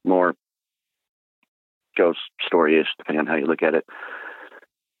more ghost story-ish, depending on how you look at it.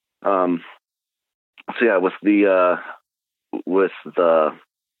 So yeah, with the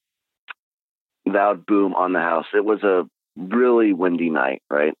loud boom on the house, it was a really windy night,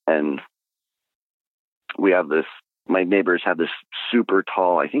 right? And my neighbors have this super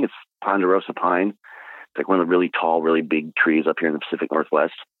tall, I think it's ponderosa pine. It's like one of the really tall, really big trees up here in the Pacific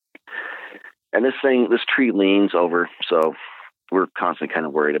Northwest. And this tree leans over, so we're constantly kind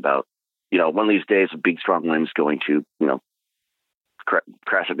of worried about, one of these days a big strong wind's going to,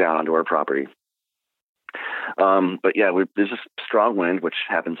 crash it down onto our property. But yeah, there's this strong wind, which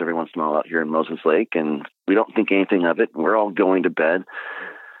happens every once in a while out here in Moses Lake, and we don't think anything of it. We're all going to bed.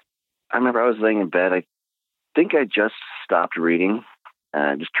 I remember I was laying in bed. I think I just stopped reading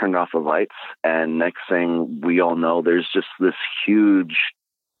and just turned off the lights. And next thing we all know, there's just this huge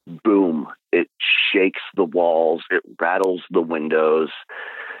boom. It shakes the walls. It rattles the windows.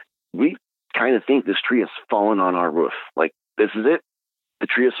 We kind of think this tree has fallen on our roof. Like, this is it. The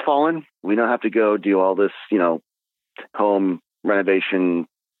tree has fallen. We don't have to go do all this, home renovation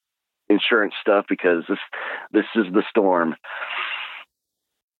insurance stuff because this is the storm.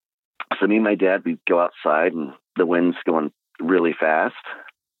 So me and my dad, we go outside and the wind's going really fast.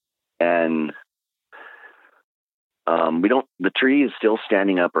 And the tree is still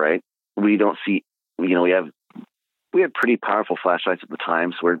standing upright. We don't see, we had pretty powerful flashlights at the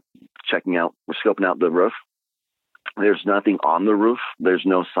time. So we're scoping out the roof. There's nothing on the roof. There's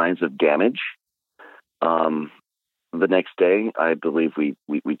no signs of damage. The next day, I believe we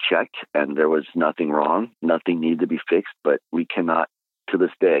checked and there was nothing wrong. Nothing needed to be fixed, but we cannot to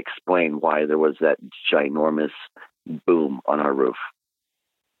this day explain why there was that ginormous boom on our roof.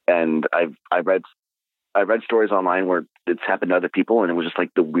 And I've read stories online where it's happened to other people and it was just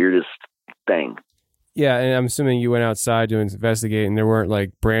like the weirdest thing. Yeah, and I'm assuming you went outside to investigate and there weren't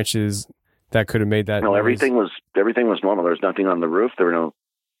like branches that could have made that noise. Everything was normal. There was nothing on the roof. There were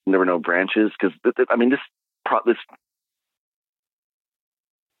no branches because this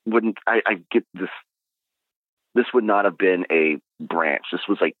wouldn't. I get this. This would not have been a branch. This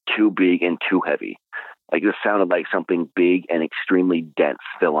was like too big and too heavy. Like this sounded like something big and extremely dense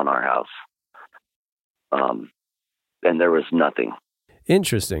fell on our house. And there was nothing.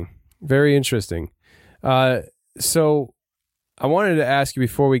 Interesting. Very interesting. So I wanted to ask you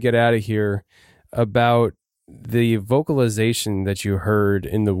before we get out of here about the vocalization that you heard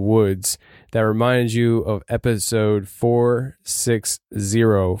in the woods that reminded you of episode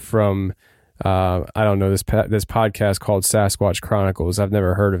 460 from, I don't know, this podcast called Sasquatch Chronicles. I've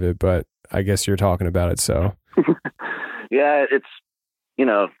never heard of it, but I guess you're talking about it. So yeah, it's, you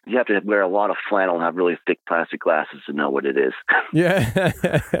have to wear a lot of flannel and have really thick plastic glasses to know what it is.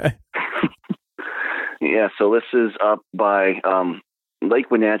 Yeah. Yeah, so this is up by Lake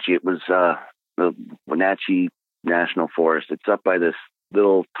Wenatchee. It was the Wenatchee National Forest. It's up by this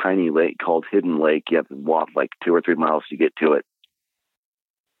little tiny lake called Hidden Lake. You have to walk like 2 or 3 miles to get to it.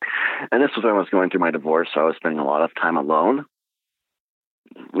 And this was when I was going through my divorce, so I was spending a lot of time alone.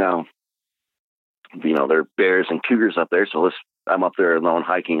 Now, there are bears and cougars up there, so I'm up there alone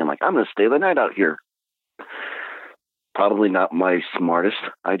hiking. I'm like, I'm going to stay the night out here. Probably not my smartest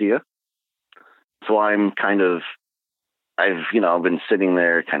idea. So I've been sitting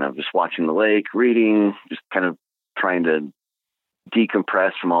there kind of just watching the lake, reading, just kind of trying to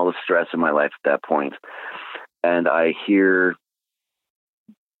decompress from all the stress in my life at that point. And I hear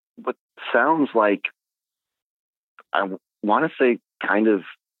what sounds like, I want to say kind of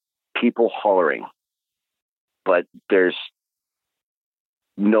people hollering, but there's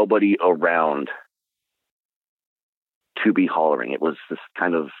nobody around to be hollering. It was this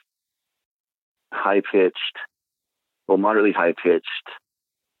kind of moderately high-pitched,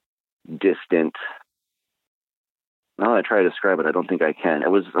 distant. Now I try to describe it, I don't think I can. It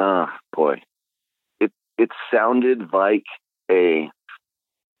was, it sounded like it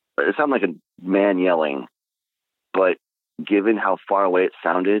sounded like a man yelling, but given how far away it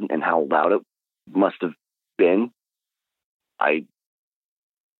sounded and how loud it must have been, I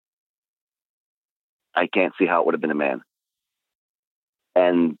can't see how it would have been a man.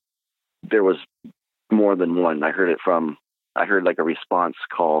 And there was more than one. I heard like a response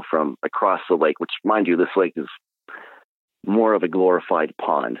call from across the lake, which, mind you, this lake is more of a glorified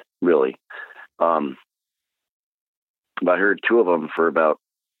pond, really. But I heard 2 of them for about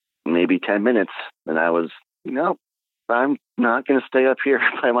maybe 10 minutes, and I was, I'm not going to stay up here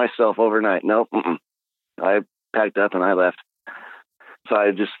by myself overnight. Nope. I packed up and I left. So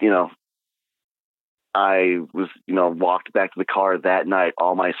I just, I was, walked back to the car that night,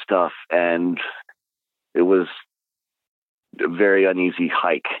 all my stuff, and it was a very uneasy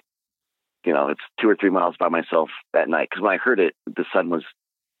hike. It's 2 or 3 miles by myself at night. Because when I heard it, the sun was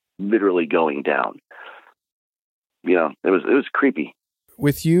literally going down. It was creepy.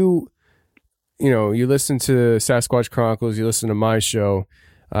 With you, you listen to Sasquatch Chronicles, you listen to my show,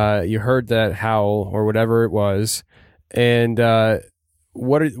 you heard that howl or whatever it was. And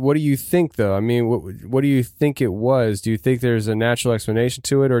what do you think though? I mean, what do you think it was? Do you think there's a natural explanation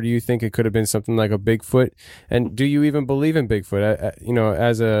to it, or do you think it could have been something like a Bigfoot? And do you even believe in Bigfoot? You know,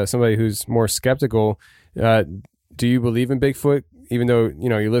 as somebody who's more skeptical, do you believe in Bigfoot? Even though, you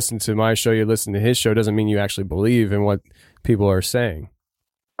know, you listen to my show, you listen to his show, doesn't mean you actually believe in what people are saying.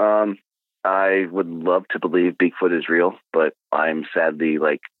 I would love to believe Bigfoot is real, but I'm sadly,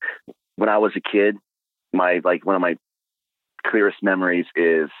 like, when I was a kid, one of my clearest memories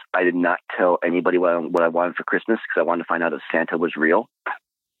is I did not tell anybody what I wanted for Christmas because I wanted to find out if Santa was real.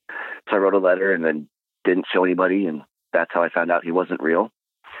 So I wrote a letter and then didn't show anybody, and that's how I found out he wasn't real.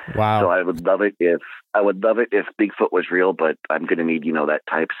 Wow. So I would love it if Bigfoot was real, but I'm going to need, you know, that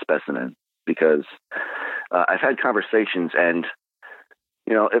type specimen, because I've had conversations, and,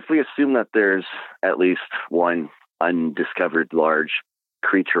 you know, if we assume that there's at least one undiscovered large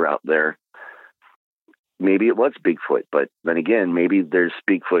creature out there, maybe it was Bigfoot, but then again, maybe there's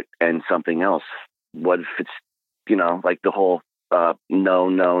Bigfoot and something else. What if it's, you know, like the whole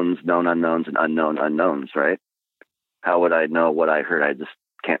known knowns, known unknowns, and unknown unknowns, right? How would I know what I heard? I just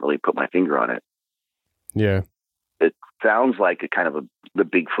can't really put my finger on it. Yeah. It sounds like the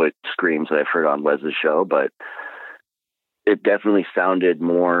Bigfoot screams that I've heard on Les's show, but it definitely sounded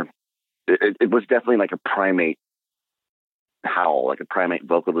more, it was definitely like a primate howl, like a primate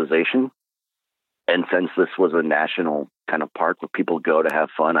vocalization. And since this was a national kind of park where people go to have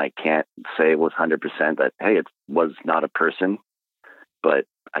fun, I can't say with 100% that, hey, it was not a person, but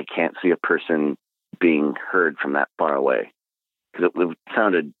I can't see a person being heard from that far away, because it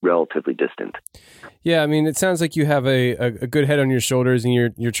sounded relatively distant. Yeah, I mean, it sounds like you have a good head on your shoulders, and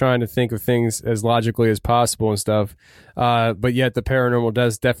you're trying to think of things as logically as possible and stuff. But yet, the paranormal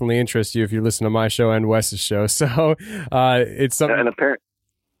does definitely interest you if you listen to my show and Wes's show. So it's something. And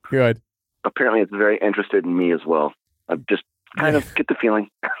good. Apparently, it's very interested in me as well. I just kind of get the feeling.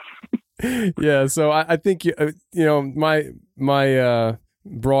 Yeah, so I think you know, my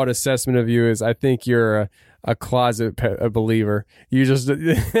broad assessment of you is I think you're a closet believer. You just,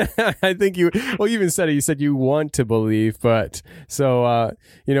 I think you even said it. You said you want to believe, but so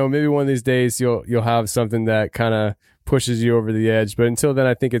you know, maybe one of these days you'll have something that kind of pushes you over the edge. But until then,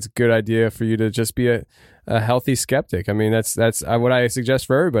 I think it's a good idea for you to just be a healthy skeptic. I mean, that's what I suggest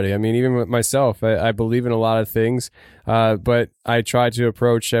for everybody. I mean, even with myself, I believe in a lot of things, but I try to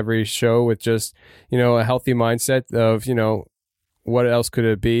approach every show with just, you know, a healthy mindset of, you know, what else could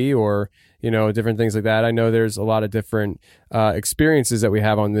it be, or, you know, different things like that. I know there's a lot of different experiences that we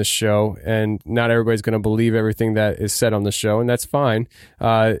have on this show, and not everybody's going to believe everything that is said on the show, and that's fine.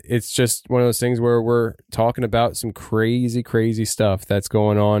 It's just one of those things where we're talking about some crazy, crazy stuff that's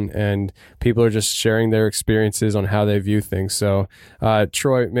going on, and people are just sharing their experiences on how they view things. So,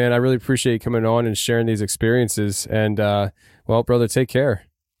 Troy, man, I really appreciate you coming on and sharing these experiences, and, well, brother, take care.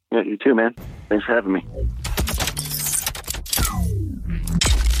 Yeah, you too, man. Thanks for having me.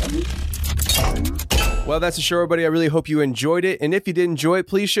 Well, that's the show, everybody. I really hope you enjoyed it. And if you did enjoy it,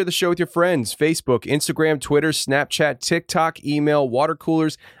 please share the show with your friends. Facebook, Instagram, Twitter, Snapchat, TikTok, email, water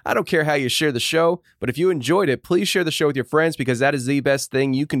coolers. I don't care how you share the show, but if you enjoyed it, please share the show with your friends, because that is the best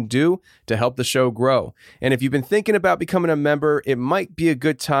thing you can do to help the show grow. And if you've been thinking about becoming a member, it might be a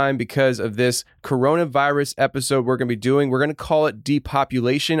good time because of this coronavirus episode we're going to be doing. We're going to call it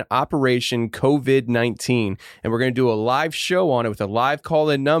Depopulation Operation COVID-19. And we're going to do a live show on it with a live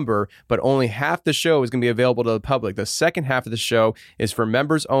call-in number, but only half the show is going to be available to the public. The second half of the show is for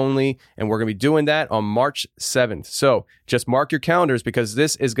members only, and we're going to be doing that on March 7th. So just mark your calendars, because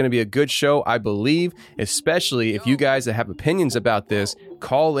this is going to be a good show, I believe, especially if you guys that have opinions about this,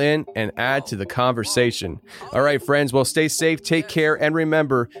 call in and add to the conversation. All right, friends, well, stay safe, take care, and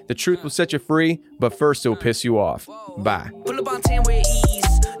remember, the truth will set you free, but first it will piss you off. Bye. Pull up on 10 with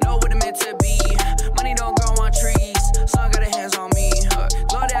ease, know what it meant to be. Money don't grow on trees, so I got a hands on me.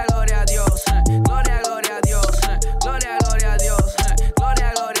 Gloria a Dios, gloria, gloria a Dios, gloria a Dios,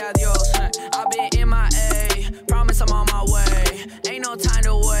 gloria a Dios. I've been MIA, promise I'm on my way. Ain't no time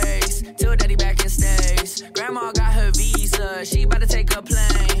to waste, till daddy back in stays. Grandma got her visa, she about to take a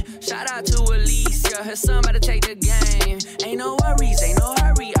plane. Shout out to Alicia, her son about to take the game. Ain't no worries, ain't no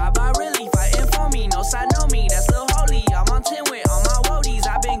hurry, I buy really fighting for me. No side, no me, that's Lil Holy. I'm on 10 with all my woadies,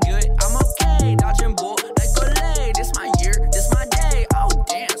 I've been good, I'm okay. Dodging bull like Olay, this my year, this my day. Oh,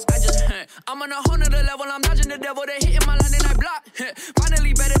 dance, I'm on a whole nother level, I'm dodging the devil, they hitting my line and I block.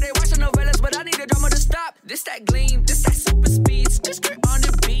 Finally better, they watching novellas, but I need a drama to stop. This that gleam, this that super speed, skirt on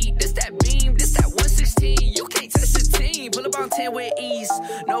the beat. This that beam, this that 116, you can't touch the team. Pull up on 10 with ease,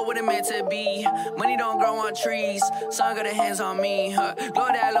 know what it meant meant to be. Money don't grow on trees. Sun got the hands on me.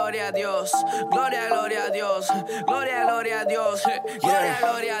 Gloria a Dios. Gloria a Dios. Gloria a Dios.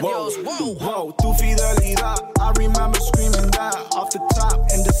 Gloria a Dios. Whoa. Whoa, tu fidelidad. I remember screaming that off the top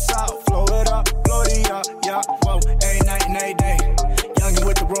in the south. Flow it up, Gloria, yeah. Whoa, every night and every day. Youngin'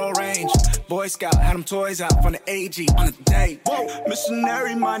 with the Royal Range. Boy Scout had them toys out from the AG on the day. Whoa,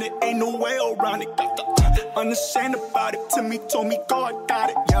 missionary minded, ain't no way around it. Got the understand about it. To me, told me God got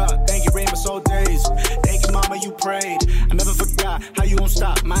it. Yeah, thank you, Rainbow Soul Days. Thank you, Mama, you prayed. I never forgot how you won't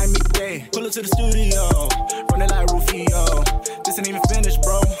stop. Miami Day. Pull up to the studio, run it like Rufio. This ain't even finished,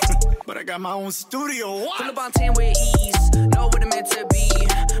 bro. But I got my own studio. Pull up on 10 with ease. Know what it meant to be.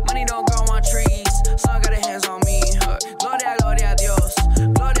 Money don't grow on trees. Sun got the hands on me. Gloria a Dios.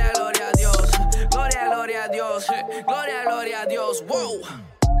 Gloria a Dios. Gloria a Dios. Gloria a Dios. Whoa.